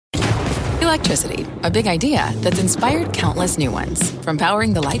Electricity, a big idea that's inspired countless new ones. From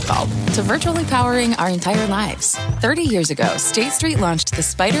powering the light bulb to virtually powering our entire lives. 30 years ago, State Street launched the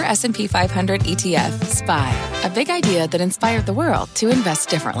SPDR S&P 500 ETF, SPY. A big idea that inspired the world to invest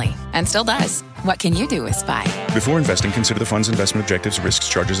differently. And still does. What can you do with SPY? Before investing, consider the fund's investment objectives, risks,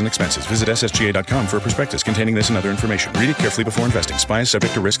 charges, and expenses. Visit ssga.com for a prospectus containing this and other information. Read it carefully before investing. SPY is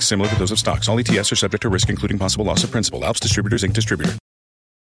subject to risks similar to those of stocks. All ETFs are subject to risk, including possible loss of principal. Alps Distributors, Inc. Distributor.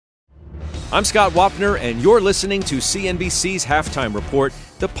 I'm Scott Wapner, and you're listening to CNBC's Halftime Report,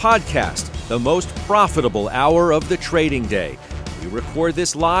 the podcast, the most profitable hour of the trading day. We record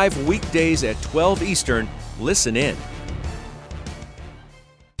this live weekdays at 12 Eastern. Listen in.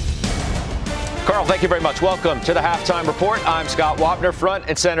 Carl, thank you very much. Welcome to the Halftime Report. I'm Scott Wapner, front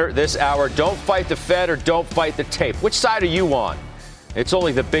and center this hour. Don't fight the Fed or don't fight the tape. Which side are you on? It's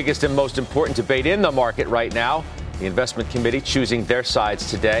only the biggest and most important debate in the market right now. The investment committee choosing their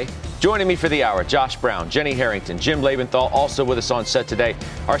sides today. Joining me for the hour, Josh Brown, Jenny Harrington, Jim Lebenthal, also with us on set today.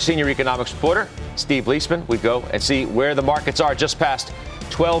 Our senior economics reporter, Steve Leisman. We go and see where the markets are just past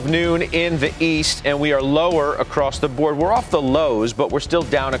 12 noon in the East, and we are lower across the board. We're off the lows, but we're still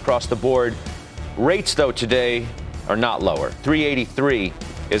down across the board. Rates, though, today are not lower. 383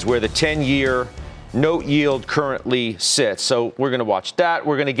 is where the 10-year note yield currently sits. So we're going to watch that.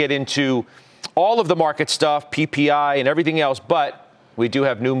 We're going to get into all of the market stuff, PPI and everything else, but we do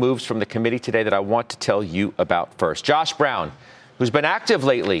have new moves from the committee today that I want to tell you about first. Josh Brown, who's been active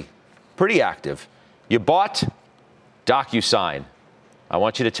lately, pretty active. You bought DocuSign. I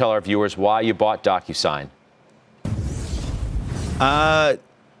want you to tell our viewers why you bought DocuSign.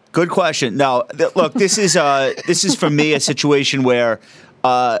 Good question. No, look, this is for me a situation where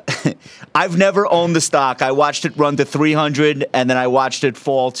I've never owned the stock. I watched it run to 300, and then I watched it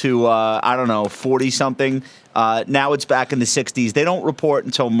fall to, 40-something. Now it's back in the 60s. They don't report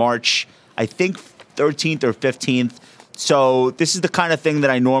until March, I think, 13th or 15th. So this is the kind of thing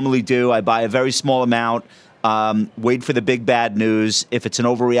that I normally do. I buy a very small amount, wait for the big bad news. If it's an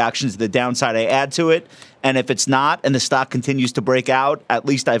overreaction to the downside, I add to it. And if it's not, and the stock continues to break out, at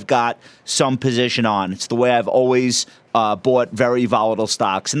least I've got some position on. It's the way I've always bought very volatile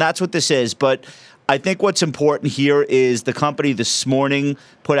stocks. And that's what this is. But I think what's important here is the company this morning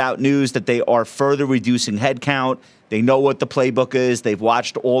put out news that they are further reducing headcount. They know what the playbook is. They've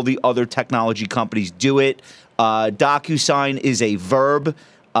watched all the other technology companies do it. DocuSign is a verb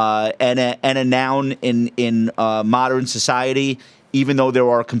and a noun in modern society. Even though there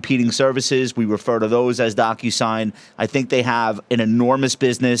are competing services, we refer to those as DocuSign. I think they have an enormous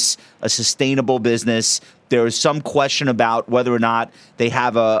business, a sustainable business. There is some question about whether or not they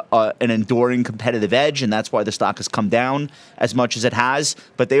have an enduring competitive edge, and that's why the stock has come down as much as it has.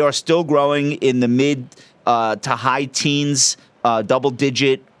 But they are still growing in the mid to high teens,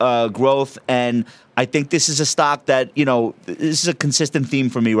 double-digit growth. And I think this is a stock that, this is a consistent theme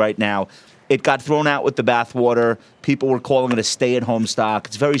for me right now. It got thrown out with the bathwater. People were calling it a stay-at-home stock.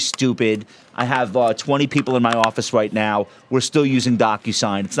 It's very stupid. I have 20 people in my office right now. We're still using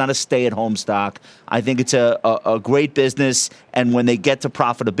DocuSign. It's not a stay-at-home stock. I think it's a great business, and when they get to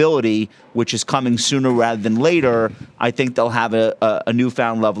profitability, which is coming sooner rather than later, I think they'll have a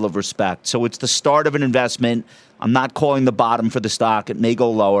newfound level of respect. So it's the start of an investment. I'm not calling the bottom for the stock. It may go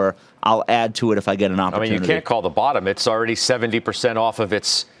lower. I'll add to it if I get an opportunity. I mean, you can't call the bottom. It's already 70% off of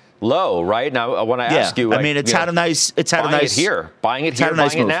its low, right? Now I want to ask you. It's had a nice. Buying it here, buying it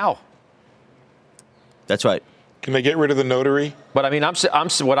move. now. That's right. Can they get rid of the notary? But I mean,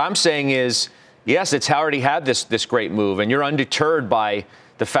 what I'm saying is, yes, it's already had this great move, and you're undeterred by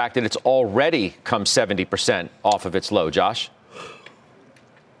the fact that it's already come 70% off of its low. Josh.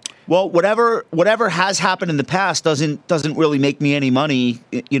 Well, whatever has happened in the past doesn't really make me any money,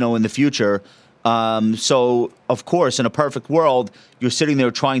 in the future. So, of course, in a perfect world, you're sitting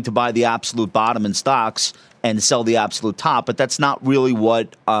there trying to buy the absolute bottom in stocks and sell the absolute top, but that's not really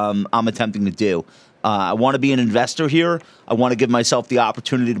what I'm attempting to do. I want to be an investor here. I want to give myself the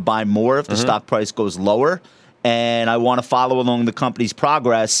opportunity to buy more if the stock price goes lower, and I want to follow along the company's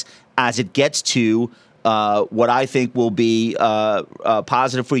progress as it gets to what I think will be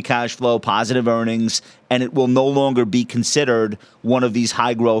positive free cash flow, positive earnings, and it will no longer be considered one of these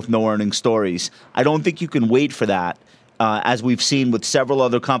high-growth, no-earning stories. I don't think you can wait for that. As we've seen with several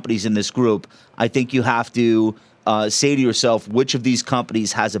other companies in this group, I think you have to say to yourself, which of these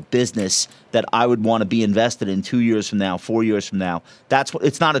companies has a business that I would want to be invested in 2 years from now, 4 years from now?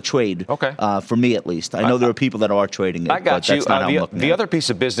 It's not a trade, for me at least. I know there are people that are trading it. I got you. That's not how I'm looking at it. The other piece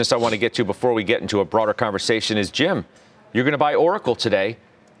of business I want to get to before we get into a broader conversation is, Jim, you're going to buy Oracle today,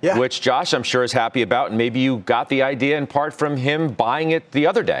 which Josh, I'm sure, is happy about. And maybe you got the idea in part from him buying it the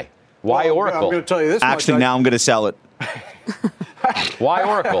other day. Why Well, Oracle? I'm going to tell you this Actually, much. now I'm going to sell it. Why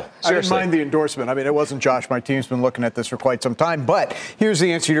Oracle? I didn't Seriously. mind the endorsement. I mean, it wasn't Josh. My team's been looking at this for quite some time. But here's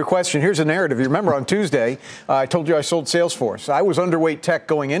the answer to your question. Here's a narrative. You remember on Tuesday, I told you I sold Salesforce. I was underweight tech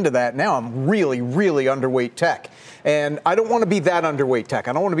going into that. Now I'm really, really underweight tech. And I don't want to be that underweight tech.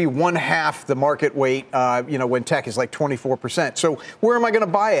 I don't want to be one half the market weight, when tech is like 24%. So where am I going to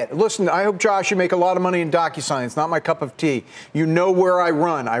buy it? Listen, I hope, Josh, you make a lot of money in DocuSign. It's not my cup of tea. You know where I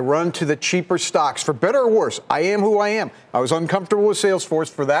run. I run to the cheaper stocks. For better or worse, I am who I am. I was uncomfortable with Salesforce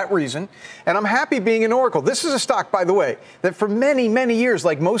for that reason. And I'm happy being in Oracle. This is a stock, by the way, that for many, many years,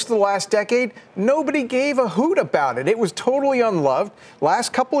 like most of the last decade, nobody gave a hoot about it. It was totally unloved.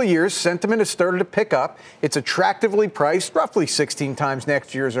 Last couple of years, sentiment has started to pick up. It's attractively priced, roughly 16 times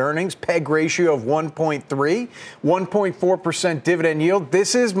next year's earnings, PEG ratio of 1.3, 1.4% dividend yield.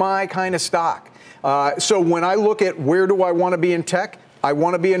 This is my kind of stock. So when I look at where do I want to be in tech, I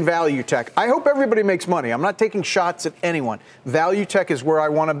want to be in value tech. I hope everybody makes money. I'm not taking shots at anyone. Value tech is where I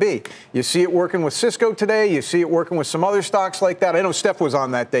want to be. You see it working with Cisco today. You see it working with some other stocks like that. I know Steph was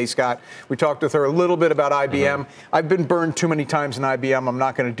on that day, Scott. We talked with her a little bit about IBM. Mm-hmm. I've been burned too many times in IBM. I'm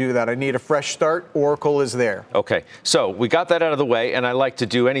not going to do that. I need a fresh start. Oracle is there. Okay, so we got that out of the way, and I like to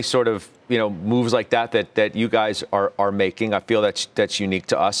do any sort of moves like that you guys are making. I feel that's unique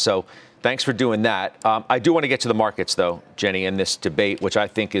to us. So thanks for doing that. I do want to get to the markets, though, Jenny, in this debate, which I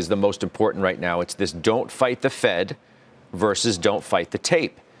think is the most important right now. It's this don't fight the Fed versus don't fight the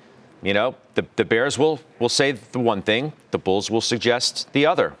tape. The Bears will say the one thing. The Bulls will suggest the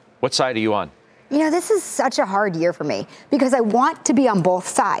other. What side are you on? This is such a hard year for me because I want to be on both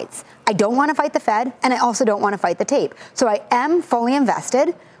sides. I don't want to fight the Fed, and I also don't want to fight the tape. So I am fully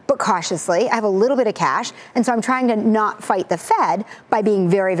invested, but cautiously. I have a little bit of cash, and so I'm trying to not fight the Fed by being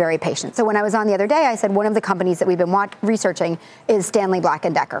very, very patient. So when I was on the other day, I said one of the companies that we've been researching is Stanley Black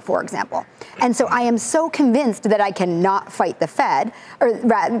 & Decker, for example. And so I am so convinced that I cannot fight the Fed,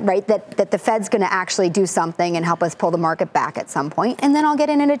 that the Fed's going to actually do something and help us pull the market back at some point, and then I'll get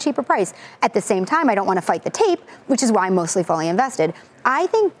in at a cheaper price. At the same time, I don't want to fight the tape, which is why I'm mostly fully invested. I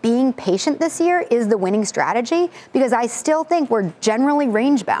think being patient this year is the winning strategy because I still think we're generally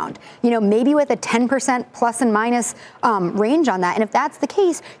range bound, maybe with a 10% plus and minus range on that. And if that's the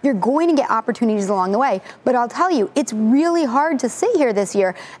case, you're going to get opportunities along the way. But I'll tell you, it's really hard to sit here this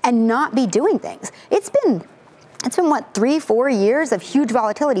year and not be doing things. It's been 3-4 years of huge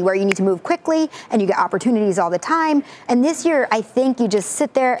volatility where you need to move quickly and you get opportunities all the time. And this year, I think you just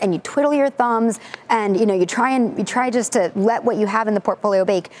sit there and you twiddle your thumbs and, you try just to let what you have in the portfolio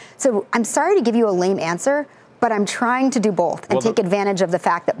bake. So I'm sorry to give you a lame answer, but I'm trying to do both and take advantage of the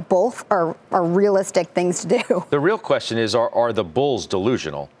fact that both are realistic things to do. The real question is, are the Bulls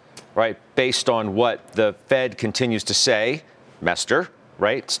delusional, right? Based on what the Fed continues to say, Mester,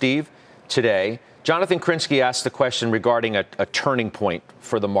 right, Steve, today. Jonathan Krinsky asked the question regarding a turning point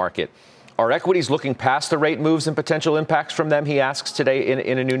for the market. Are equities looking past the rate moves and potential impacts from them, he asks today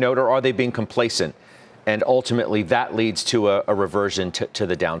in a new note, or are they being complacent? And ultimately, that leads to a reversion to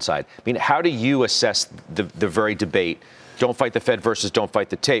the downside. I mean, how do you assess the very debate, don't fight the Fed versus don't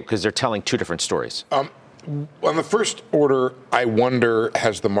fight the tape, because they're telling two different stories? On the first order, I wonder,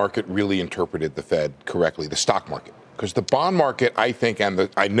 has the market really interpreted the Fed correctly, the stock market? Because the bond market, I think, the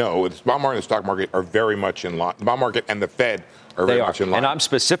bond market and the stock market are very much in line. The bond market and the Fed are very much in line. And I'm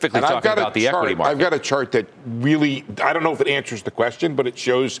specifically talking about the equity market. I've got a chart that really, I don't know if it answers the question, but it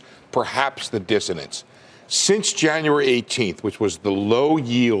shows perhaps the dissonance. Since January 18th, which was the low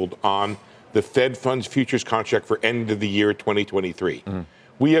yield on the Fed funds futures contract for end of the year 2023,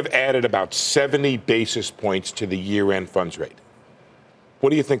 we have added about 70 basis points to the year-end funds rate.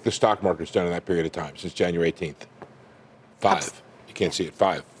 What do you think the stock market's done in that period of time since January 18th? 5. You can't see it.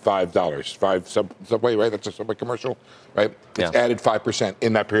 $5. Subway, right? That's a Subway commercial, right? It's added 5%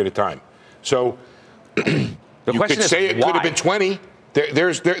 in that period of time. So you could say it could have been 20.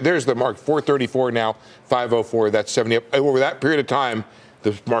 There's the mark. 434 now, 504. That's 70 up. Over that period of time,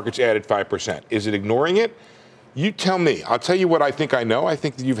 the market's added 5%. Is it ignoring it? You tell me. I'll tell you what I think I know. I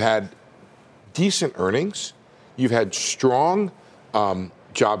think that you've had decent earnings. You've had strong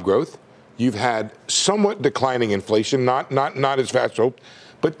job growth. You've had somewhat declining inflation, not as fast as hoped.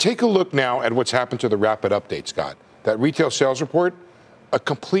 But take a look now at what's happened to the rapid update, Scott. That retail sales report, a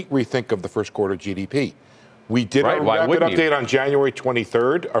complete rethink of the first quarter GDP. We did a rapid update on January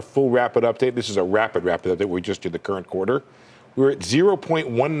 23rd, a full rapid update. This is a rapid update. We just did the current quarter. We're at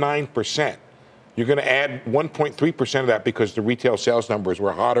 0.19%. You're going to add 1.3% of that because the retail sales numbers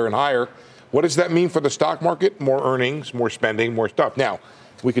were hotter and higher. What does that mean for the stock market? More earnings, more spending, more stuff. Now,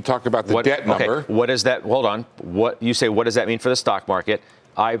 we could talk about the debt number. What is that? Hold on. What you say? What does that mean for the stock market?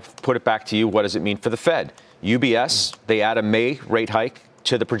 I've put it back to you. What does it mean for the Fed? UBS, they add a May rate hike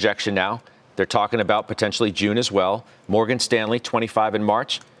to the projection now. They're talking about potentially June as well. Morgan Stanley, 25 in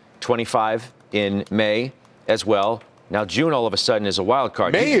March, 25 in May as well. Now, June all of a sudden is a wild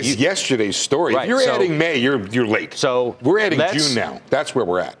card. May is yesterday's story. Right, if you're adding May, you're late. So we're adding June now. That's where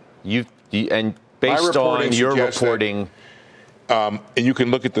we're at. And based on your reporting. And you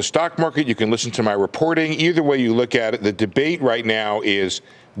can look at the stock market. You can listen to my reporting. Either way you look at it, the debate right now is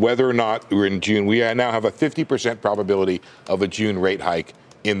whether or not we're in June. We now have a 50% probability of a June rate hike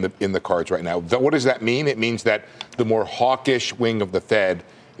in the cards right now. What does that mean? It means that the more hawkish wing of the Fed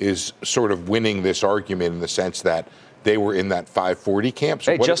is sort of winning this argument in the sense that they were in that 540 camp.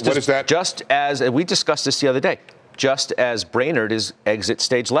 So hey, what is that? Just as we discussed this the other day, just as Brainerd is exit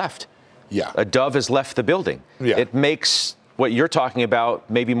stage left. Yeah. A Dove has left the building. Yeah. It makes what you're talking about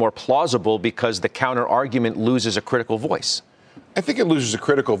maybe more plausible because the counter argument loses a critical voice. I think it loses a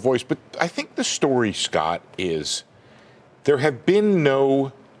critical voice, but I think the story, Scott, is there have been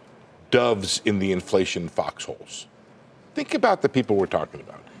no doves in the inflation foxholes. Think about the people we're talking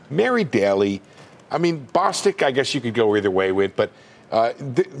about. Mary Daly, I mean, Bostic, I guess you could go either way with, but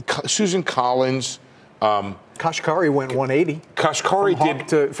Susan Collins. Kashkari went 180. Kashkari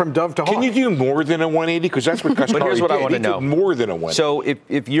did from Dove to Hawk. Can you do more than a 180? Because that's what Kashkari did. But here's what I want to know. More than a 180. So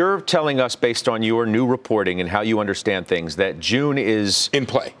if you're telling us based on your new reporting and how you understand things that June is in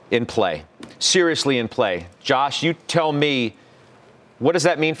play, seriously in play, Josh, you tell me, what does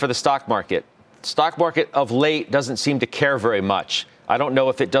that mean for the stock market? Stock market of late doesn't seem to care very much. I don't know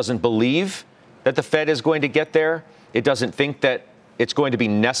if it doesn't believe that the Fed is going to get there. It doesn't think that it's going to be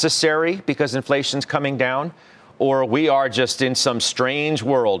necessary because inflation's coming down, or we are just in some strange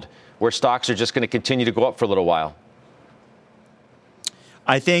world where stocks are just going to continue to go up for a little while.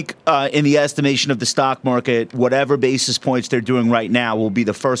 I think in the estimation of the stock market, whatever basis points they're doing right now will be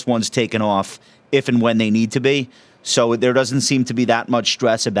the first ones taken off if and when they need to be. So there doesn't seem to be that much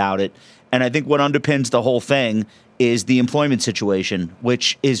stress about it. And I think what underpins the whole thing is the employment situation,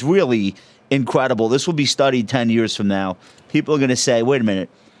 which is really incredible. This will be studied 10 years from now. People are going to say, wait a minute,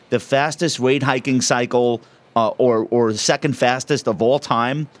 the fastest rate hiking cycle or second fastest of all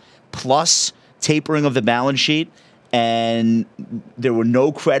time, plus tapering of the balance sheet, and there were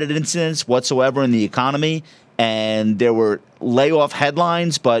no credit incidents whatsoever in the economy, and there were layoff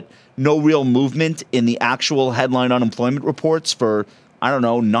headlines, but no real movement in the actual headline unemployment reports for,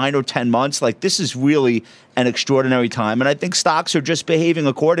 9 or 10 months. Like, this is really an extraordinary time, and I think stocks are just behaving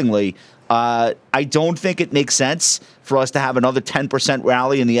accordingly. I don't think it makes sense for us to have another 10%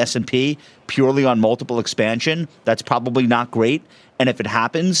 rally in the S&P purely on multiple expansion. That's probably not great. And if it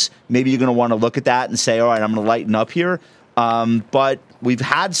happens, maybe you're going to want to look at that and say, all right, I'm going to lighten up here. But we've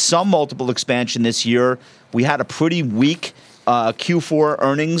had some multiple expansion this year. We had a pretty weak Q4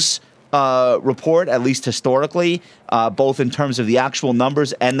 earnings report, at least historically, both in terms of the actual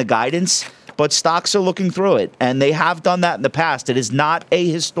numbers and the guidance. But stocks are looking through it, and they have done that in the past. It is not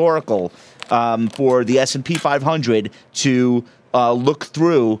ahistorical for the S&P 500 to look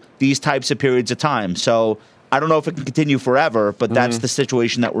through these types of periods of time. So I don't know if it can continue forever, but that's the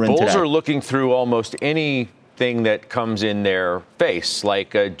situation that we're in today. Bulls are looking through almost anything that comes in their face,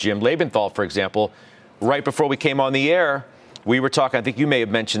 like Jim Lebenthal, for example. Right before we came on the air, we were talking, I think you may have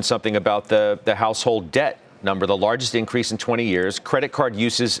mentioned something about the household debt number, the largest increase in 20 years. Credit card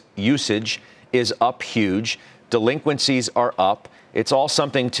usage is up huge. Delinquencies are up. It's all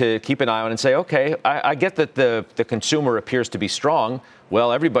something to keep an eye on and say, okay, I get that the consumer appears to be strong.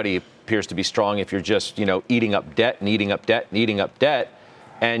 Well, everybody appears to be strong if you're just, eating up debt and eating up debt and eating up debt.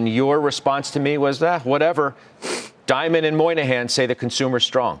 And your response to me was, whatever. Diamond and Moynihan say the consumer's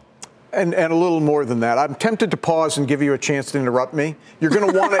strong. And a little more than that. I'm tempted to pause and give you a chance to interrupt me. You're going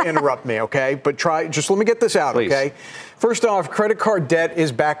to want to interrupt me, okay? But just let me get this out, Please. Okay? First off, credit card debt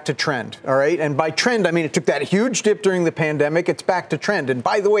is back to trend, all right? And by trend, I mean it took that huge dip during the pandemic. It's back to trend. And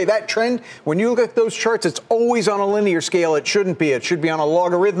by the way, that trend, when you look at those charts, it's always on a linear scale. It shouldn't be. It should be on a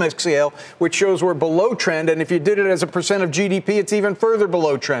logarithmic scale, which shows we're below trend. And if you did it as a percent of GDP, it's even further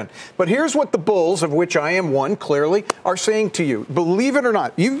below trend. But here's what the bulls, of which I am one, clearly, are saying to you. Believe it or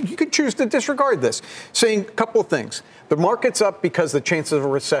not, you could choose to disregard this, saying a couple of things. The market's up because the chances of a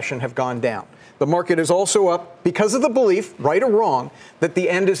recession have gone down. The market is also up because of the belief, right or wrong, that the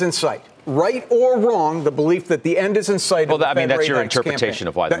end is in sight. Right or wrong, the belief that the end is in sight. Well, I mean, that's your interpretation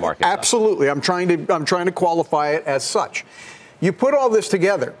of why the market's absolutely. I'm trying to qualify it as such. You put all this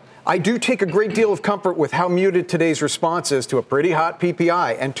together. I do take a great deal of comfort with how muted today's response is to a pretty hot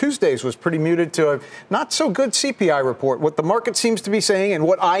PPI. And Tuesday's was pretty muted to a not so good CPI report. What the market seems to be saying, and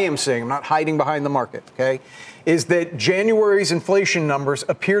what I am saying, I'm not hiding behind the market, okay, is that January's inflation numbers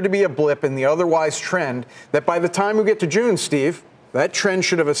appear to be a blip in the otherwise trend that by the time we get to June, Steve, that trend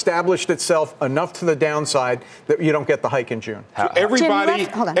should have established itself enough to the downside that you don't get the hike in June. So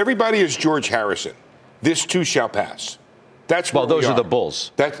everybody is George Harrison. This too shall pass. That's well, those are the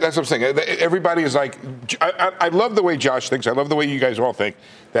bulls. That's what I'm saying. Everybody is like, I love the way Josh thinks. I love the way you guys all think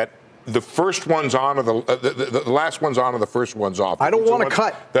that the first one's on or the last one's on or the first one's off. I don't want to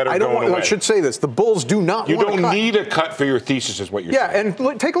cut. I should say this. The bulls do not want to cut. You don't need a cut for your thesis is what you're saying. Yeah,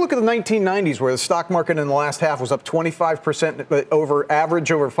 and take a look at the 1990s where the stock market in the last half was up 25% over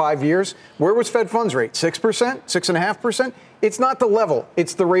average over 5 years. Where was Fed funds rate? 6%? 6.5%? It's not the level.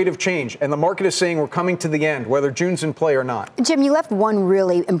 It's the rate of change. And the market is saying we're coming to the end, whether June's in play or not. Jim, you left one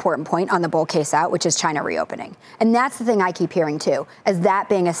really important point on the bull case out, which is China reopening. And that's the thing I keep hearing, too, as that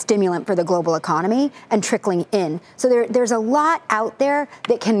being a stimulant for the global economy and trickling in. So there's a lot out there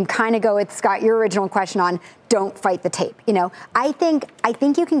that can kind of go with, Scott, your original question on don't fight the tape. You know, I think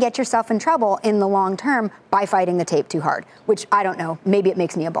you can get yourself in trouble in the long term by fighting the tape too hard, which I don't know. Maybe it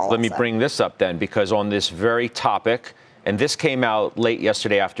makes me a bull. Let me bring this up then, because on this very topic, and this came out late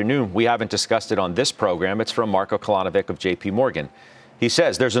yesterday afternoon. We haven't discussed it on this program. It's from Marko Kolanovic of JP Morgan. He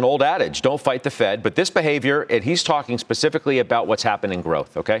says there's an old adage, don't fight the Fed. But this behavior, and he's talking specifically about what's happened in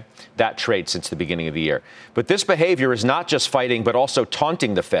growth, OK? That trade since the beginning of the year. But this behavior is not just fighting, but also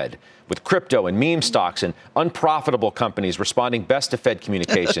taunting the Fed with crypto and meme stocks and unprofitable companies responding best to Fed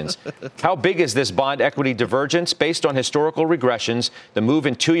communications. How big is this bond equity divergence? Based on historical regressions, the move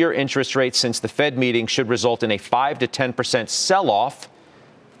in 2-year interest rates since the Fed meeting should result in a 5 to 10% sell-off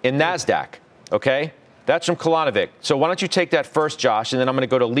in NASDAQ. OK? That's from Kolanovic. So why don't you take that first, Josh, and then I'm going to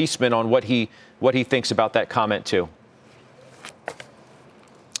go to Leisman on what he thinks about that comment, too.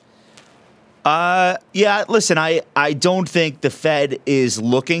 Yeah, listen, I don't think the Fed is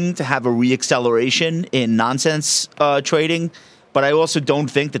looking to have a reacceleration in nonsense trading, but I also don't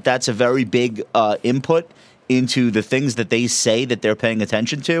think that that's a very big input into the things that they say that they're paying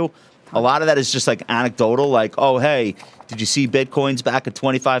attention to. A lot of that is just like anecdotal, like, oh, hey, did you see Bitcoin's back at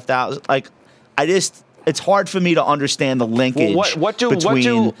 25,000? Like, it's hard for me to understand the linkage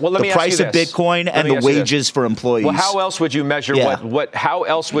between the price of Bitcoin and the wages for employees. Well, how else would you measure how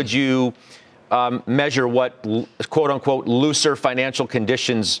else would you measure what, quote unquote, looser financial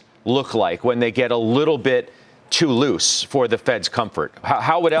conditions look like when they get a little bit too loose for the Fed's comfort?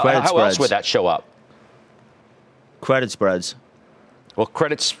 How else would that show up? Credit spreads. Well,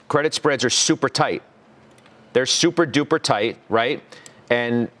 credit spreads are super tight. They're super duper tight, right?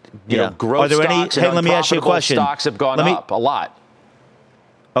 And you know, growth stocks and let me ask you a question. Stocks have gone up a lot.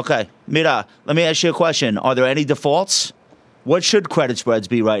 Okay, Mira, let me ask you a question. Are there any defaults? What should credit spreads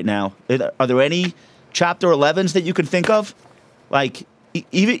be right now? Are there any Chapter 11s that you can think of? Like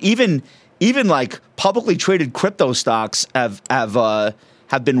even like publicly traded crypto stocks have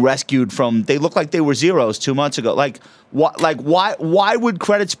been rescued from. They look like they were zeros 2 months ago. Why would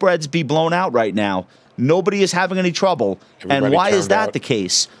credit spreads be blown out right now? Nobody is having any trouble. And why is that the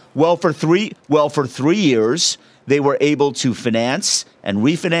case? Well, for 3 years, they were able to finance and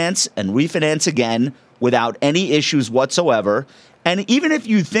refinance again without any issues whatsoever. And even if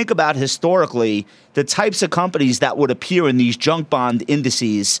you think about historically, the types of companies that would appear in these junk bond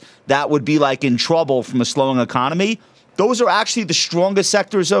indices that would be like in trouble from a slowing economy, those are actually the strongest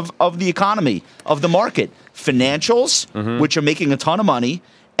sectors of the economy, of the market. Financials, which are making a ton of money,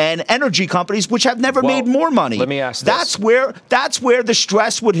 and energy companies, which have never made more money. Let me ask this. That's where the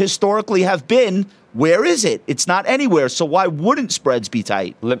stress would historically have been. Where is it? It's not anywhere. So why wouldn't spreads be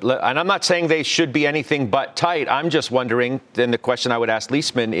tight? And I'm not saying they should be anything but tight. I'm just wondering, then the question I would ask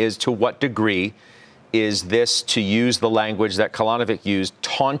Leisman is, to what degree is this, to use the language that Kolanovic used,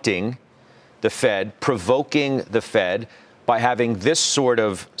 taunting the Fed, provoking the Fed by having this sort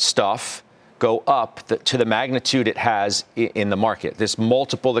of stuff go up to the magnitude it has in the market, this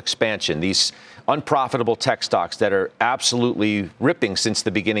multiple expansion, these unprofitable tech stocks that are absolutely ripping since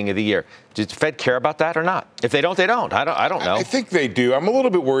the beginning of the year. Does the Fed care about that or not? If they don't, they don't. I don't know. I think they do. I'm a little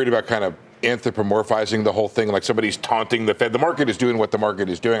bit worried about kind of anthropomorphizing the whole thing, like somebody's taunting the Fed. The market is doing what the market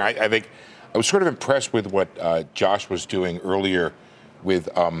is doing. I think I was sort of impressed with what Josh was doing earlier with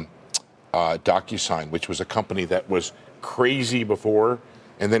DocuSign, which was a company that was crazy before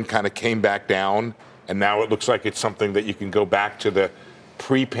and then kind of came back down, and now it looks like it's something that you can go back to the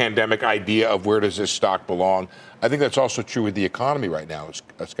pre-pandemic idea of where does this stock belong. I think that's also true with the economy right now,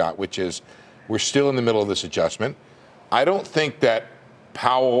 Scott, which is we're still in the middle of this adjustment. I don't think that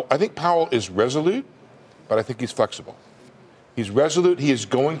Powell is resolute, but I think he's flexible. He's resolute. He is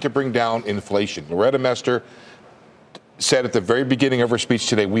going to bring down inflation. Loretta Mester said at the very beginning of her speech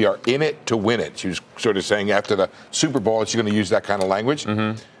today, we are in it to win it. She was sort of saying after the Super Bowl, she's going to use that kind of language.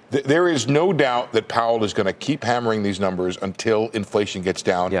 There is no doubt that Powell is going to keep hammering these numbers until inflation gets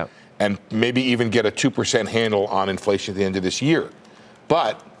down and maybe even get a 2% handle on inflation at the end of this year.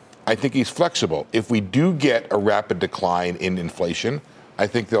 But I think he's flexible. If we do get a rapid decline in inflation, I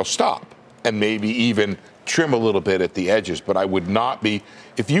think they'll stop and maybe even trim a little bit at the edges. But I would not be,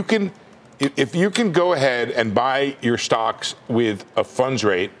 if you can go ahead and buy your stocks with a funds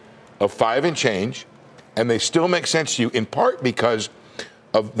rate of 5 and change, and they still make sense to you, in part because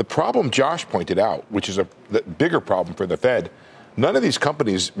of the problem Josh pointed out, which is the bigger problem for the Fed. None of these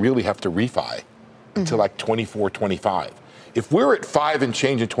companies really have to refi until like 24, 25. If we're at 5 and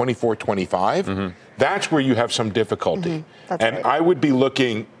change in 24, 25, that's where you have some difficulty. And right. I would be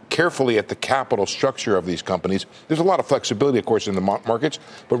looking carefully at the capital structure of these companies. There's a lot of flexibility, of course, in the markets.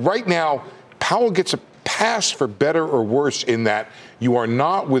 But right now, Powell gets a pass for better or worse in that you are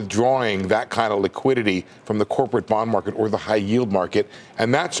not withdrawing that kind of liquidity from the corporate bond market or the high yield market.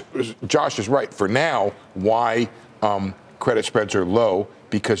 And that's, Josh is right, for now, why credit spreads are low,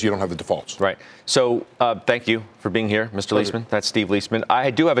 because you don't have the defaults. Right. So thank you for being here, Mr. Leisman. That's Steve Leisman.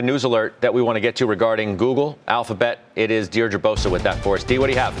 I do have a news alert that we want to get to regarding Google, Alphabet. It is Deirdre Bosa with that for us. Dee, what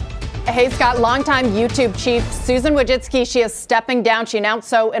do you have? Hey, Scott, longtime YouTube chief Susan Wojcicki, she is stepping down. She announced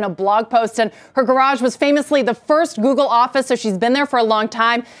so in a blog post, and her garage was famously the first Google office, so she's been there for a long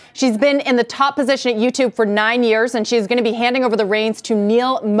time. She's been in the top position at YouTube for 9 years, and she's going to be handing over the reins to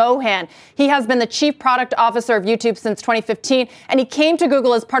Neil Mohan. He has been the chief product officer of YouTube since 2015, and he came to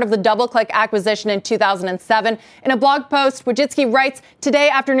Google as part of the DoubleClick acquisition in 2007. In a blog post, Wojcicki writes, "Today,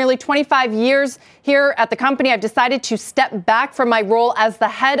 after nearly 25 years here at the company, I've decided to step back from my role as the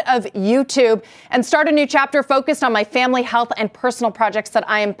head of YouTube and start a new chapter focused on my family, health, and personal projects that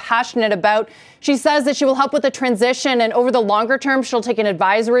I am passionate about." She says that she will help with the transition, and over the longer term, she'll take an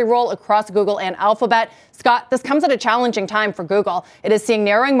advisory role across Google and Alphabet. Scott, this comes at a challenging time for Google. It is seeing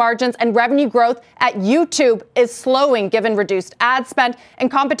narrowing margins, and revenue growth at YouTube is slowing given reduced ad spend and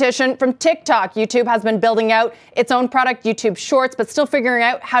competition from TikTok. YouTube has been building out its own product, YouTube Shorts, but still figuring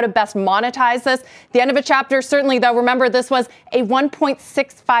out how to best monetize this. The end of a chapter, certainly, though. Remember, this was a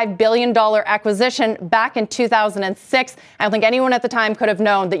 $1.65 billion acquisition back in 2006. I don't think anyone at the time could have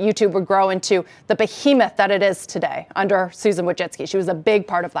known that YouTube would grow into the behemoth that it is today under Susan Wojcicki. She was a big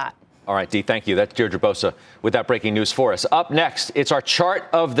part of that. All right, Dee, thank you. That's Deirdre Bosa with that breaking news for us. Up next, it's our chart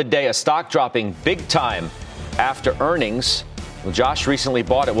of the day, a stock dropping big time after earnings. Well, Josh recently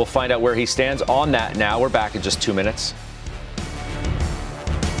bought it. We'll find out where he stands on that now. We're back in just 2 minutes.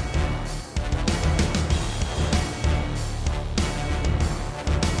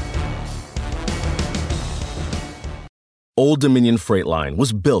 Old Dominion Freight Line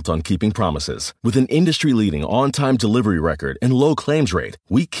was built on keeping promises. With an industry-leading on-time delivery record and low claims rate,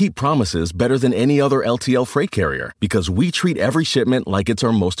 we keep promises better than any other LTL freight carrier because we treat every shipment like it's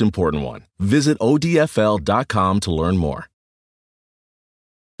our most important one. Visit odfl.com to learn more.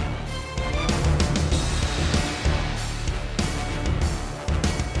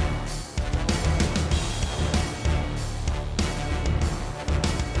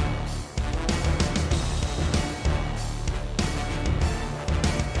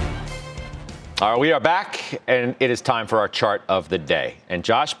 All right, we are back, and it is time for our chart of the day. And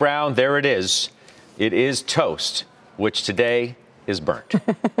Josh Brown, there it is. It is toast, which today is burnt.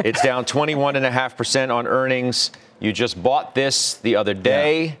 It's down 21.5% on earnings. You just bought this the other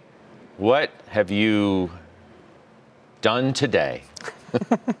day. Yeah. What have you done today?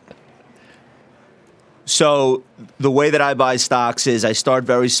 So the way that I buy stocks is I start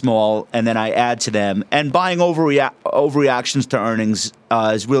very small and then I add to them. And buying overreactions to earnings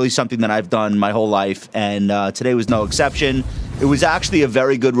is really something that I've done my whole life. And today was no exception. It was actually a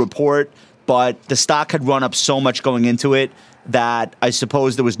very good report, but the stock had run up so much going into it that I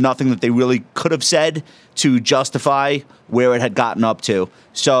suppose there was nothing that they really could have said to justify where it had gotten up to.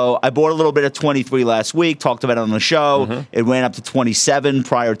 So I bought a little bit of 23 last week, talked about it on the show. Mm-hmm. It ran up to 27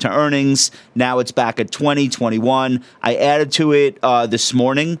 prior to earnings. Now it's back at 20, 21. I added to it this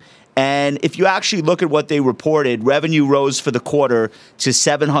morning. And if you actually look at what they reported, revenue rose for the quarter to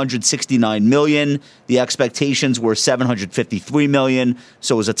 $769 million. The expectations were $753 million,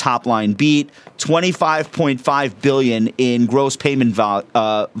 so it was a top-line beat. $25.5 billion in gross payment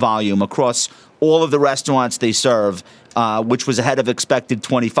volume across all of the restaurants they serve, which was ahead of expected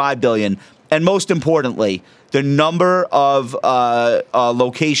 $25 billion. And most importantly, the number of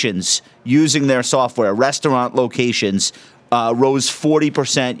locations using their software, restaurant locations, rose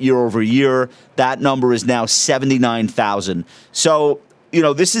 40% year over year. That number is now 79,000. So,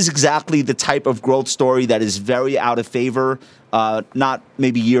 this is exactly the type of growth story that is very out of favor, not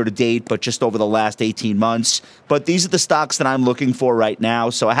maybe year to date, but just over the last 18 months. But these are the stocks that I'm looking for right now.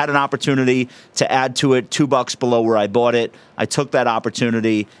 So I had an opportunity to add to it $2 below where I bought it. I took that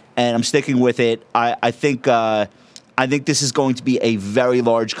opportunity, and I'm sticking with it. I think this is going to be a very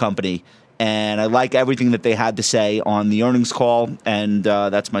large company. And I like everything that they had to say on the earnings call, and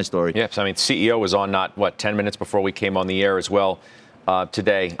that's my story. Yes, I mean, CEO was on 10 minutes before we came on the air as well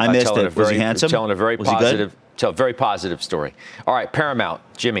today. I missed it. Was he handsome? Telling a very positive story. All right, Paramount,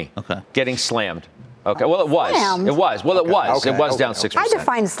 Jimmy, getting slammed. Okay, well, it was. Slammed? It was. Well, it was. Okay. It was down 6%. I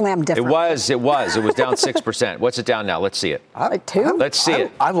define slam differently. It was. It was down 6%. What's it down now? Let's see it. Like 2? Let's see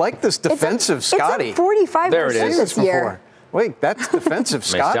it. I like this defensive Scotty. It's up 45% There it is. this year. Wait, that's defensive,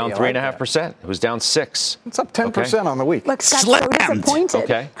 Scotty. It's down 3.5%. It was down 6%. It's up 10% on the week. Look, Scott's so disappointed.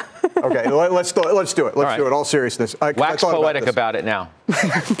 Okay. Okay, let's do it. Let's do it. All right. All seriousness. Wax poetic about it now.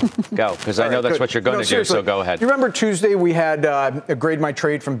 Go, because I know that's what you're going to do, so go ahead. You remember Tuesday we had a Grade My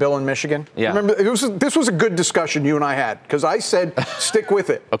Trade from Bill in Michigan? Yeah. Remember, this was a good discussion you and I had, because I said, stick with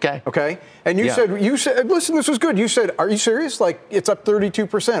it. Okay. Okay? And you said, listen, this was good. You said, are you serious? Like, it's up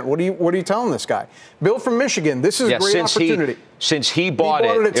 32%. What are you telling this guy? Bill from Michigan, this is a great opportunity. Since he bought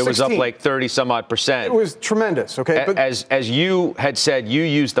it, it was up like 30 some odd percent. It was tremendous, okay? But as you had said, you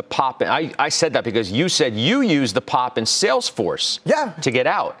used the pop. I said that because you said you used the pop in Salesforce to get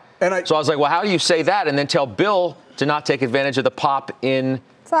out. So I was like, well, how do you say that and then tell Bill to not take advantage of the pop in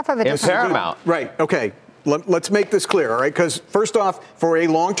Paramount? Right, okay. Let's make this clear, all right? Because first off, for a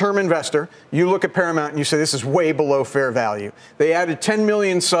long-term investor, you look at Paramount and you say this is way below fair value. They added 10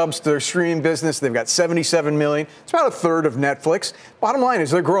 million subs to their streaming business. They've got 77 million. It's about a third of Netflix. Bottom line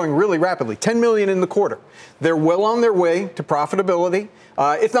is they're growing really rapidly, 10 million in the quarter. They're well on their way to profitability.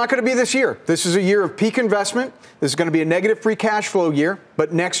 It's not going to be this year. This is a year of peak investment. This is going to be a negative free cash flow year,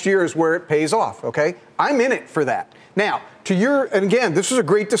 but next year is where it pays off, okay? I'm in it for that. Now, and again, this was a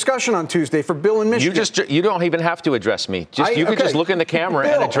great discussion on Tuesday for Bill in Michigan. You don't even have to address me. You could just look in the camera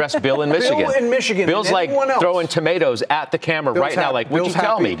and address Bill in Michigan. Bill in Michigan. Bill's like throwing tomatoes at the camera right now. Like, what'd you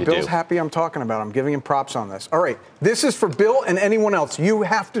tell me to do? Bill's happy I'm talking about. I'm giving him props on this. All right. This is for Bill and anyone else. You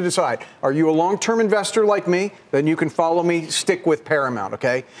have to decide. Are you a long-term investor like me? Then you can follow me. Stick with Paramount,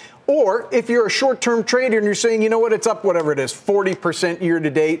 okay? Or if you're a short-term trader and you're saying, you know what, it's up whatever it is, 40% year to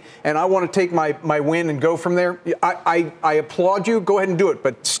date, and I want to take my win and go from there, I applaud you. Go ahead and do it,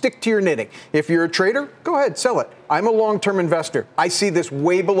 but stick to your knitting. If you're a trader, go ahead, sell it. I'm a long-term investor. I see this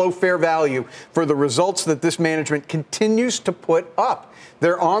way below fair value for the results that this management continues to put up.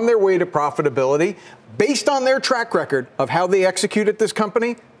 They're on their way to profitability. Based on their track record of how they execute at this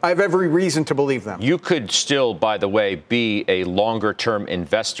company, I have every reason to believe them. You could still, by the way, be a longer-term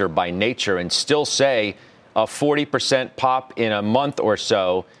investor by nature and still say a 40% pop in a month or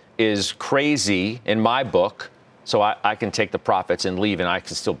so is crazy in my book. So I can take the profits and leave, and I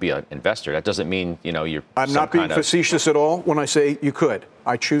can still be an investor. That doesn't mean, you're I'm not being facetious at all when I say you could.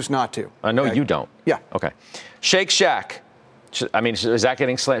 I choose not to. I know you don't. Yeah. Okay. Shake Shack. I mean, is that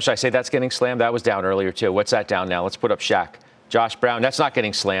getting slammed? Should I say that's getting slammed? That was down earlier, too. What's that down now? Let's put up Shack. Josh Brown. That's not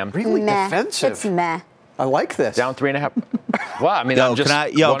getting slammed. Really defensive. It's meh. I like this. Down 3.5. Well, I mean, I'm just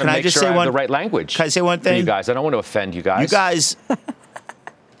want to make sure I have the right language. Can I say one thing? For you guys, I don't want to offend you guys.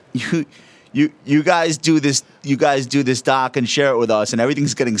 You guys do this. You guys do this doc and share it with us, and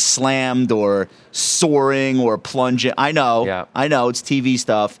everything's getting slammed or soaring or plunging. I know. Yeah. I know. It's TV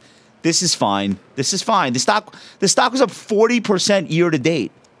stuff. This is fine. This is fine. The stock was up 40% year to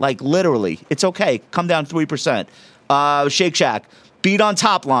date. Like literally, it's okay. Come down 3%. Shake Shack. Beat on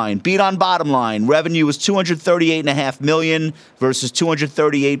top line, beat on bottom line. Revenue was $238.5 million versus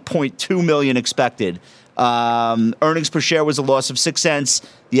 $238.2 million expected. Earnings per share was a loss of 6 cents.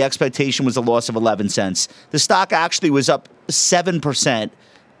 The expectation was a loss of 11 cents. The stock actually was up 7%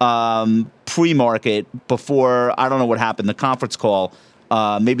 pre-market before, I don't know what happened, the conference call.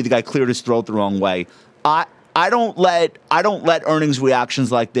 Maybe the guy cleared his throat the wrong way. I don't let earnings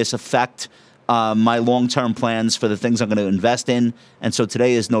reactions like this affect my long-term plans for the things I'm going to invest in. And so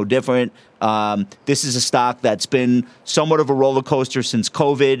today is no different. This is a stock that's been somewhat of a roller coaster since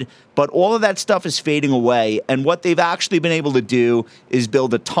COVID, but all of that stuff is fading away. And what they've actually been able to do is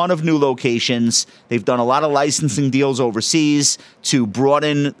build a ton of new locations. They've done a lot of licensing deals overseas to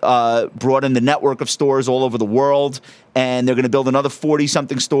broaden the network of stores all over the world. And they're going to build another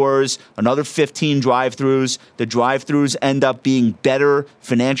 40-something stores, another 15 drive-thrus. The drive-thrus end up being better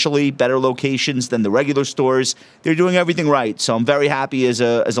financially, better locations than the regular stores. They're doing everything right. So I'm very happy as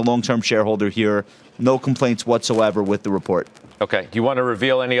a long-term shareholder shareholder here. No complaints whatsoever with the report. Okay. Do you want to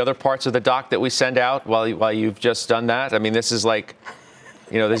reveal any other parts of the doc that we send out while you've just done that? I mean, this is like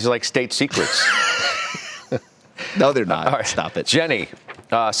state secrets. No, they're not. All right. Stop it. Jenny,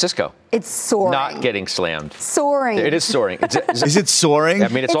 Cisco. It's soaring. Not getting slammed. Soaring. It is soaring. Is it soaring? I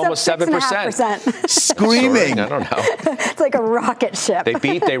mean, it's almost 7%. Screaming. I don't know. It's like a rocket ship. They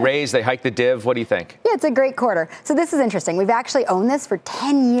beat, they raise, they hike the div. What do you think? Yeah, it's a great quarter. So this is interesting. We've actually owned this for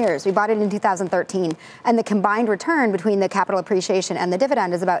 10 years. We bought it in 2013. And the combined return between the capital appreciation and the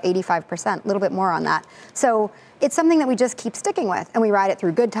dividend is about 85%, a little bit more on that. So it's something that we just keep sticking with, and we ride it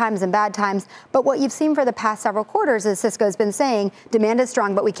through good times and bad times. But what you've seen for the past several quarters is Cisco's been saying demand is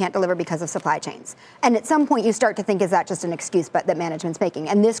strong, but we can't deliver because of supply chains. And at some point, you start to think, is that just an excuse that management's making?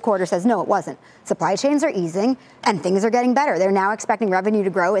 And this quarter says, no, it wasn't. Supply chains are easing, and things are getting better. They're now expecting revenue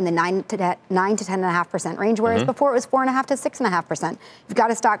to grow in the 9 to 10.5% range, whereas before it was 4.5 to 6.5%. You've got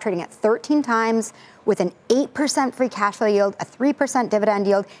a stock trading at 13 times with an 8% free cash flow yield, a 3% dividend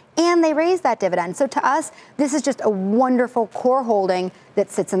yield, and they raised that dividend. So to us, this is just a wonderful core holding that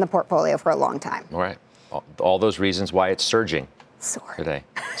sits in the portfolio for a long time. All right. All those reasons why it's surging today.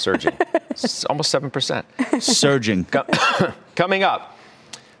 Surging. It's almost 7%. Surging. Coming up,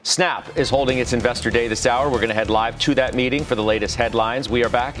 Snap is holding its investor day this hour. We're going to head live to that meeting for the latest headlines. We are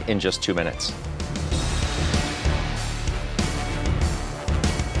back in just 2 minutes.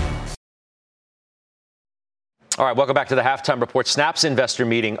 All right, welcome back to the Halftime Report. Snap's investor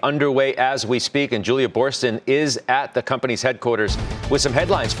meeting underway as we speak, and Julia Boorstin is at the company's headquarters with some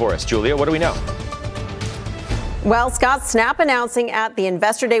headlines for us. Julia, what do we know? Well, Scott, Snap announcing at the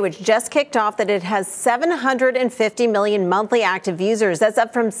Investor Day, which just kicked off, that it has 750 million monthly active users. That's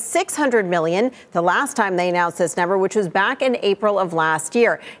up from 600 million the last time they announced this number, which was back in April of last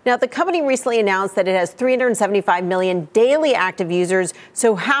year. Now, the company recently announced that it has 375 million daily active users,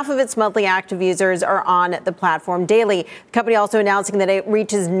 so half of its monthly active users are on the platform daily. The company also announcing that it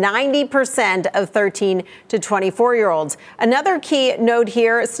reaches 90% of 13 to 24-year-olds. Another key note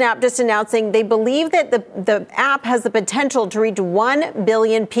here, Snap just announcing they believe that the app has the potential to reach 1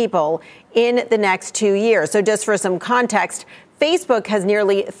 billion people in the next 2 years. So just for some context, Facebook has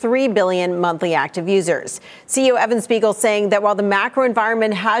nearly 3 billion monthly active users. CEO Evan Spiegel saying that while the macro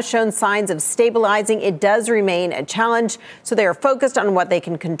environment has shown signs of stabilizing, it does remain a challenge. So they are focused on what they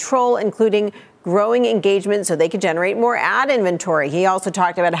can control, including growing engagement so they could generate more ad inventory. He also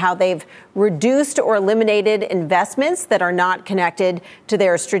talked about how they've reduced or eliminated investments that are not connected to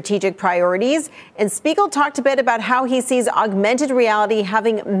their strategic priorities. And Spiegel talked a bit about how he sees augmented reality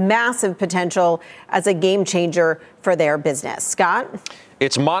having massive potential as a game changer for their business. Scott?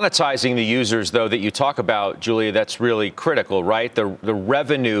 It's monetizing the users, though, that you talk about, Julia, that's really critical, right? The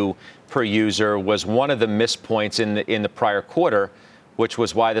revenue per user was one of the missed points in the prior quarter, which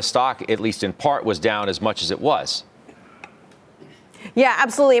was why the stock, at least in part, was down as much as it was. Yeah,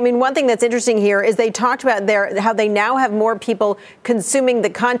 absolutely. I mean, one thing that's interesting here is they talked about how they now have more people consuming the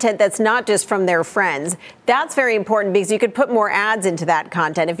content that's not just from their friends. That's very important because you could put more ads into that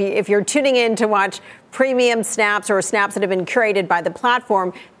content. If you're tuning in to watch premium snaps or snaps that have been curated by the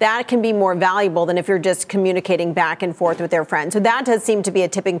platform, that can be more valuable than if you're just communicating back and forth with their friends. So that does seem to be a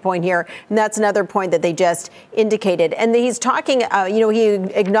tipping point here. And that's another point that they just indicated. And he's talking, he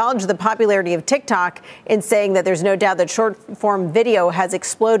acknowledged the popularity of TikTok in saying that there's no doubt that short form video has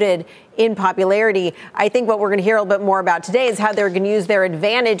exploded in popularity. I think what we're going to hear a little bit more about today is how they're going to use their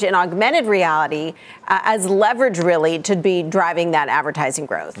advantage in augmented reality as leverage, really, to be driving that advertising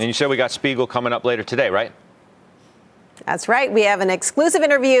growth. And you said we got Spiegel coming up later today, right? That's right. We have an exclusive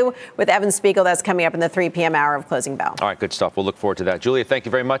interview with Evan Spiegel that's coming up in the 3 p.m. hour of Closing Bell. All right, good stuff. We'll look forward to that. Julia, thank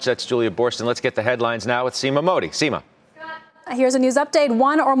you very much. That's Julia Boorstin. Let's get the headlines now with Seema Modi. Seema. Here's a news update.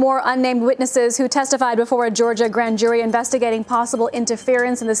 One or more unnamed witnesses who testified before a Georgia grand jury investigating possible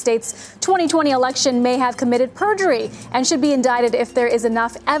interference in the state's 2020 election may have committed perjury and should be indicted if there is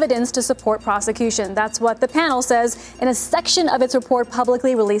enough evidence to support prosecution. That's what the panel says in a section of its report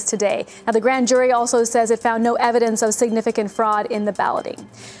publicly released today. Now, the grand jury also says it found no evidence of significant fraud in the balloting.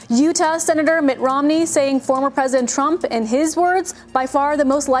 Utah Senator Mitt Romney saying former President Trump, in his words, by far the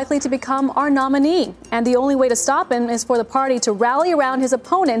most likely to become our nominee. And the only way to stop him is for the party to rally around his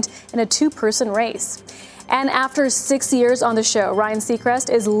opponent in a two-person race. And after 6 years on the show, Ryan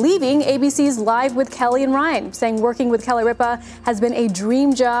Seacrest is leaving ABC's Live with Kelly and Ryan, saying working with Kelly Ripa has been a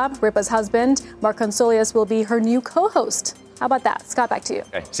dream job. Ripa's husband, Mark Consolius, will be her new co-host. How about that? Scott, back to you.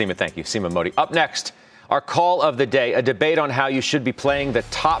 Okay, Seema, thank you. Seema Modi. Up next, Our call of the day, a debate on how you should be playing the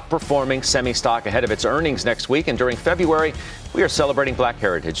top-performing semi-stock ahead of its earnings next week. And during February, we are celebrating Black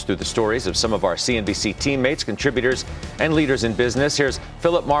heritage through the stories of some of our CNBC teammates, contributors, and leaders in business. Here's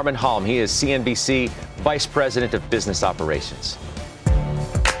Philip Marmon Halm. He is CNBC Vice President of Business Operations.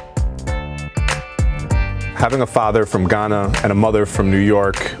 Having a father from Ghana and a mother from New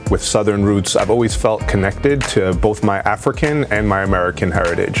York with Southern roots, I've always felt connected to both my African and my American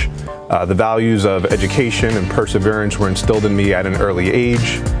heritage. The values of education and perseverance were instilled in me at an early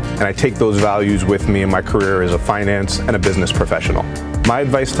age, and I take those values with me in my career as a finance and a business professional. My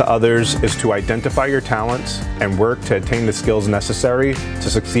advice to others is to identify your talents and work to attain the skills necessary to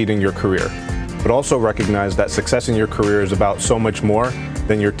succeed in your career. But also recognize that success in your career is about so much more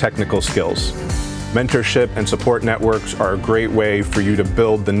than your technical skills. Mentorship and support networks are a great way for you to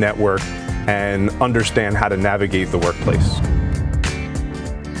build the network and understand how to navigate the workplace.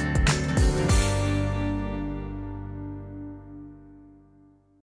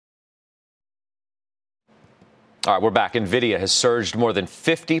 All right, we're back. NVIDIA has surged more than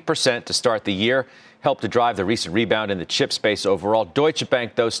 50% to start the year, helped to drive the recent rebound in the chip space overall. Deutsche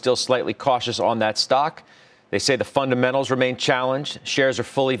Bank, though, still slightly cautious on that stock. They say the fundamentals remain challenged. Shares are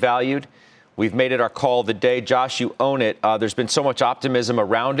fully valued. We've made it our call of the day. Josh, you own it. There's been so much optimism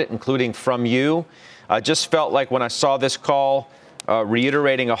around it, including from you. I just felt like when I saw this call,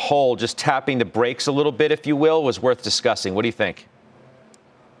 reiterating a hold, just tapping the brakes a little bit, if you will, was worth discussing. What do you think?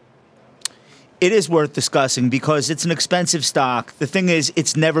 It is worth discussing because it's an expensive stock. The thing is,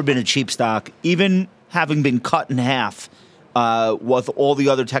 it's never been a cheap stock, even having been cut in half with all the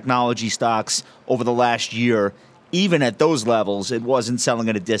other technology stocks over the last year. Even at those levels, it wasn't selling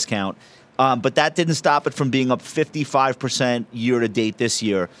at a discount. But that didn't stop it from being up 55% year to date this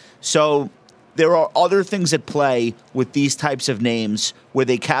year. So there are other things at play with these types of names where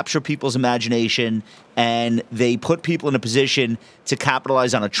they capture people's imagination and they put people in a position to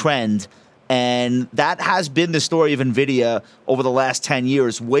capitalize on a trend. And that has been the story of NVIDIA over the last 10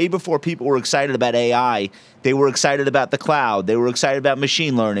 years. Way before people were excited about AI, they were excited about the cloud. They were excited about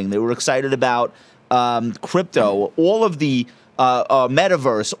machine learning. They were excited about crypto, all of the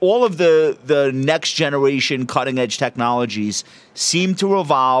metaverse, all of the next generation cutting edge technologies seem to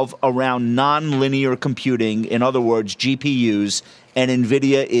revolve around nonlinear computing. In other words, GPUs, and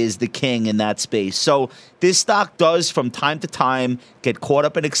NVIDIA is the king in that space. So this stock does from time to time get caught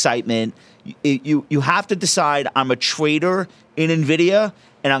up in excitement. You have to decide, I'm a trader in NVIDIA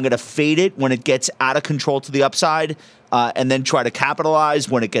and I'm going to fade it when it gets out of control to the upside and then try to capitalize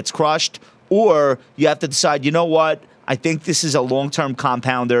when it gets crushed. Or you have to decide, you know what? I think this is a long-term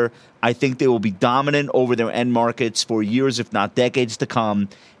compounder. I think they will be dominant over their end markets for years, if not decades to come.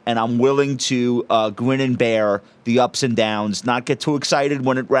 And I'm willing to grin and bear the ups and downs, not get too excited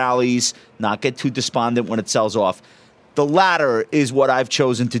when it rallies, not get too despondent when it sells off. The latter is what I've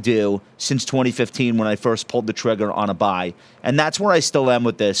chosen to do since 2015 when I first pulled the trigger on a buy. And that's where I still am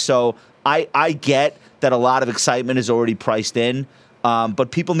with this. So I get that a lot of excitement is already priced in.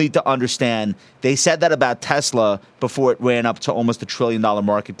 But people need to understand, they said that about Tesla before it ran up to almost $1 trillion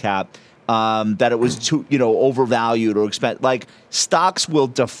market cap, that it was too, overvalued or expensive. Like, stocks will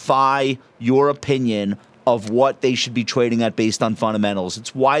defy your opinion of what they should be trading at based on fundamentals.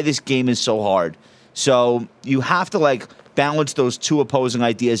 It's why this game is so hard. So you have to balance those two opposing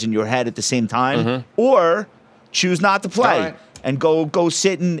ideas in your head at the same time, or choose not to play. And go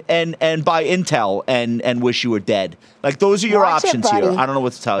sit and buy Intel and wish you were dead. Those are your options here. I don't know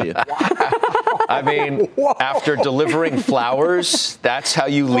what to tell you. I mean, after delivering flowers, that's how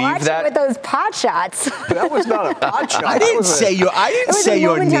you leave that? With those pot shots. That was not a pot shot. I didn't say your name. It was a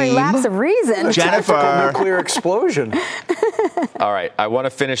momentary lapse of reason. Jennifer. Nuclear explosion. All right. I want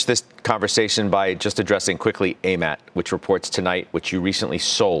to finish this conversation by just addressing quickly AMAT, which reports tonight, which you recently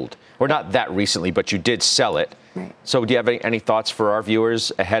sold. Or not that recently, but you did sell it. Right. So do you have any thoughts for our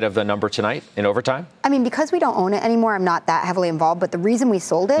viewers ahead of the number tonight in overtime? I mean, because we don't own it anymore, I'm not that heavily involved. But the reason we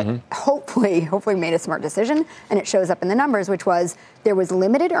sold it, hopefully made a smart decision, and it shows up in the numbers, which was there was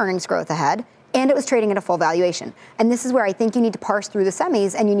limited earnings growth ahead, and it was trading at a full valuation. And this is where I think you need to parse through the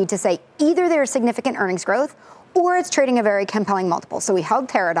semis, and you need to say either there's significant earnings growth or it's trading a very compelling multiple. So we held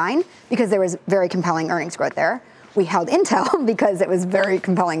Teradyne because there was very compelling earnings growth there. We held Intel because it was very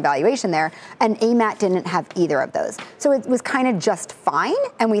compelling valuation there, and AMAT didn't have either of those. So it was kind of just fine,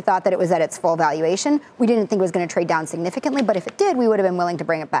 and we thought that it was at its full valuation. We didn't think it was going to trade down significantly, but if it did, we would have been willing to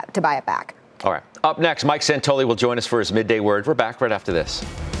bring it back, to buy it back. All right. Up next, Mike Santoli will join us for his midday word. We're back right after this.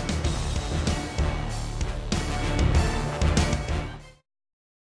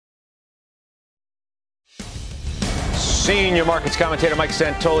 Senior markets commentator Mike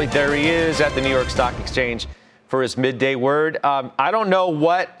Santoli. There he is at the New York Stock Exchange for his midday word. I don't know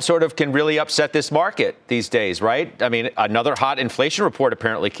what sort of can really upset this market these days, right? I mean, another hot inflation report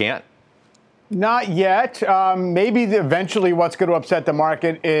apparently can't. Not yet. Maybe eventually what's going to upset the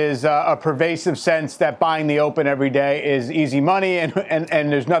market is a pervasive sense that buying the open every day is easy money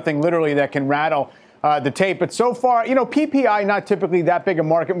and there's nothing literally that can rattle the tape. But so far, PPI, not typically that big a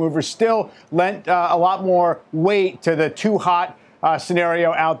market mover, still lent a lot more weight to the too hot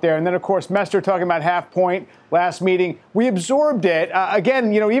scenario out there. And then, of course, Mester talking about half point last meeting. We absorbed it.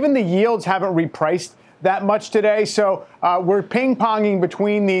 Again, even the yields haven't repriced that much today. So we're ping-ponging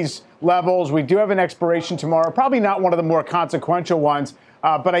between these levels. We do have an expiration tomorrow, probably not one of the more consequential ones.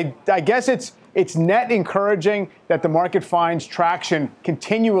 But I guess it's net encouraging that the market finds traction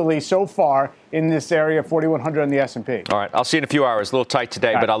continually so far in this area, 4,100 on the S&P. All right. I'll see you in a few hours. A little tight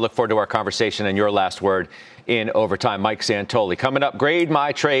today, but I'll look forward to our conversation and your last word in overtime. Mike Santoli. Coming up, Grade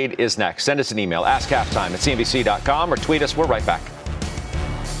My Trade is next. Send us an email, askhalftime@cnbc.com, or tweet us. We're right back.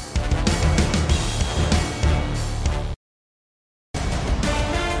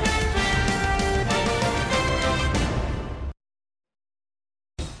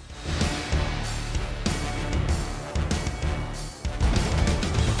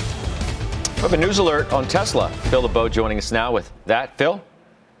 We have a news alert on Tesla. Phil LeBeau joining us now with that. Phil?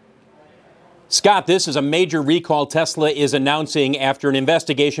 Scott, this is a major recall Tesla is announcing after an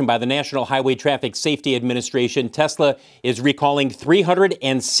investigation by the National Highway Traffic Safety Administration. Tesla is recalling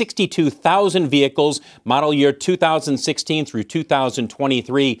 362,000 vehicles, model year 2016 through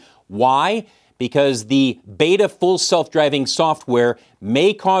 2023. Why? Because the beta full self-driving software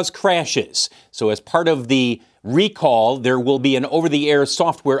may cause crashes. So as part of the recall, there will be an over-the-air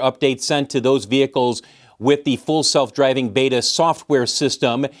software update sent to those vehicles with the full self-driving beta software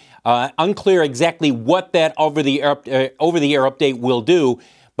system. Unclear exactly what that over-the-air update will do,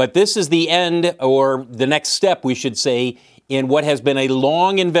 but this is the end, or the next step, we should say, in what has been a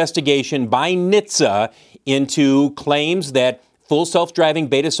long investigation by NHTSA into claims that full self-driving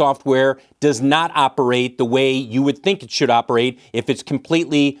beta software does not operate the way you would think it should operate if it's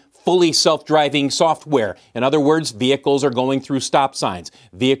completely fully self-driving software. In other words, vehicles are going through stop signs.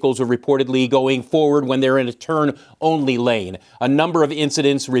 Vehicles are reportedly going forward when they're in a turn-only lane. A number of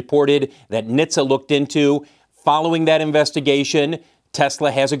incidents reported that NHTSA looked into. Following that investigation, Tesla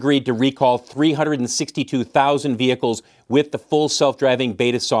has agreed to recall 362,000 vehicles with the full self-driving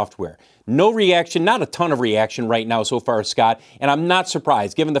beta software. No reaction, not a ton of reaction right now so far, Scott, and I'm not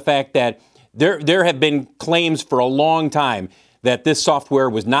surprised given the fact that there have been claims for a long time that this software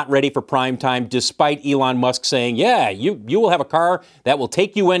was not ready for prime time, despite Elon Musk saying, yeah, you will have a car that will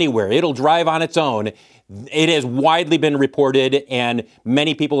take you anywhere. It'll drive on its own. It has widely been reported, and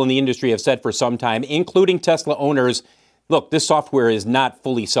many people in the industry have said for some time, including Tesla owners, look, this software is not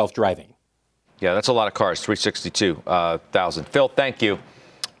fully self-driving. Yeah, that's a lot of cars, 362,000. Phil, thank you.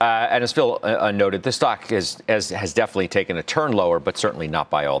 And as Phil noted, the stock has definitely taken a turn lower, but certainly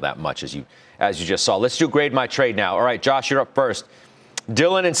not by all that much, as you just saw. Let's do Grade My Trade now. All right, Josh, you're up first.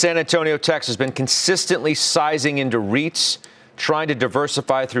 Dylan in San Antonio, Texas, has been consistently sizing into REITs, trying to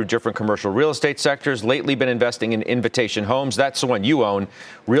diversify through different commercial real estate sectors, lately been investing in Invitation Homes. That's the one you own.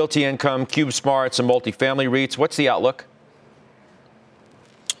 Realty Income, CubeSmart, some multifamily REITs. What's the outlook?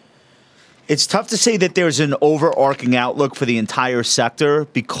 It's tough to say that there's an overarching outlook for the entire sector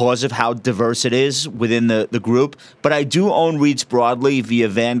because of how diverse it is within the group. But I do own REITs broadly via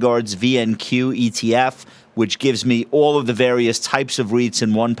Vanguard's VNQ ETF, which gives me all of the various types of REITs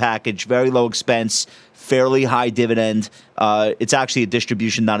in one package, very low expense, fairly high dividend. It's actually a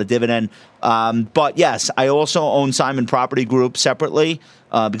distribution, not a dividend. But yes, I also own Simon Property Group separately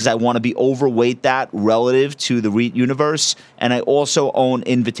because I want to be overweight that relative to the REIT universe. And I also own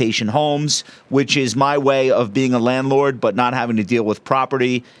Invitation Homes, which is my way of being a landlord but not having to deal with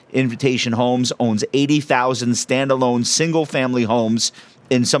property. Invitation Homes owns 80,000 standalone single-family homes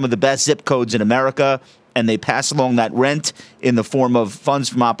in some of the best zip codes in America, and they pass along that rent in the form of funds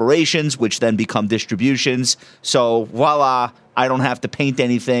from operations, which then become distributions. So voila, I don't have to paint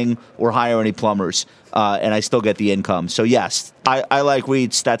anything or hire any plumbers, and I still get the income. So yes, I like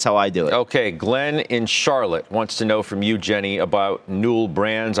REITs. That's how I do it. Okay, Glenn in Charlotte wants to know from you, Jenny, about Newell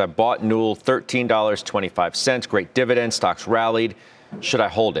Brands. I bought Newell, $13.25. Great dividend. Stocks rallied. Should I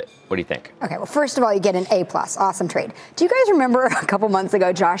hold it? What do you think? Okay, well, first of all, you get an A+. Awesome trade. Do you guys remember a couple months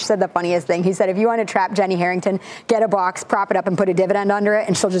ago, Josh said the funniest thing? He said, if you want to trap Jenny Harrington, get a box, prop it up, and put a dividend under it,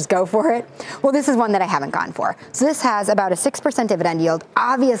 and she'll just go for it. Well, this is one that I haven't gone for. So this has about a 6% dividend yield.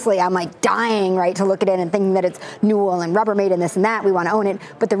 Obviously, I'm like dying, right, to look at it and thinking that it's Newell and Rubbermaid and this and that. We want to own it.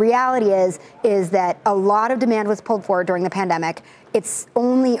 But the reality is that a lot of demand was pulled forward during the pandemic. It's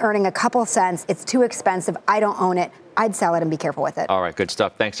only earning a couple cents. It's too expensive. I don't own it. I'd sell it and be careful with it. All right, good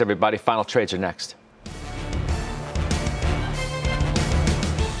stuff. Thanks, everybody. Final trades are next.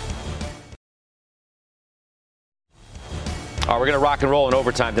 All right, we're going to rock and roll in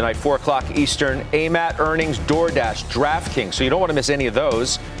overtime tonight, 4 o'clock Eastern. AMAT earnings, DoorDash, DraftKings. So you don't want to miss any of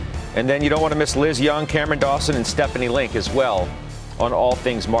those. And then you don't want to miss Liz Young, Cameron Dawson, and Stephanie Link as well on all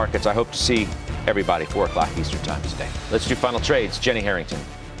things markets. I hope to see everybody 4 o'clock Eastern time today. Let's do final trades. Jenny Harrington,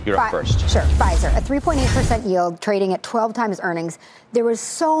 you're up first. Sure. Pfizer, a 3.8% yield, trading at 12 times earnings. There was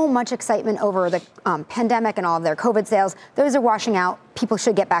so much excitement over the pandemic and all of their COVID sales. Those are washing out. People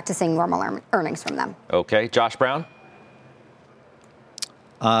should get back to seeing normal earnings from them. Okay. Josh Brown?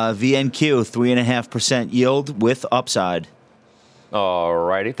 VNQ, 3.5% yield with upside. All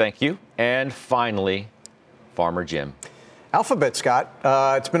righty. Thank you. And finally, Farmer Jim. Alphabet, Scott.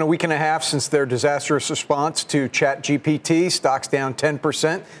 It's been a week and a half since their disastrous response to ChatGPT. Stock's down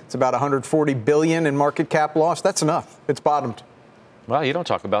 10%. It's about $140 billion in market cap loss. That's enough. It's bottomed. Well, you don't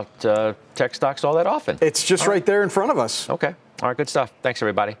talk about tech stocks all that often. It's just right there in front of us. Okay. All right. Good stuff. Thanks,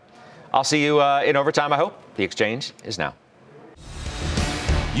 everybody. I'll see you in overtime, I hope. The exchange is now.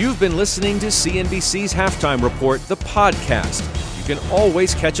 You've been listening to CNBC's Halftime Report, the podcast. You can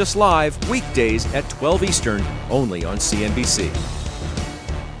always catch us live weekdays at 12 Eastern, only on CNBC.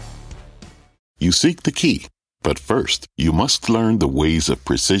 You seek the key, but first, you must learn the ways of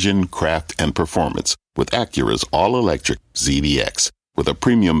precision, craft, and performance with Acura's all-electric ZDX. With a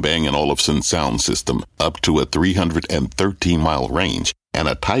premium Bang & Olufsen sound system up to a 313-mile range and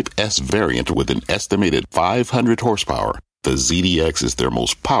a Type S variant with an estimated 500 horsepower, the ZDX is their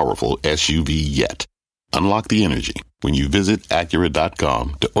most powerful SUV yet. Unlock the energy when you visit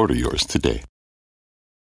Acura.com to order yours today.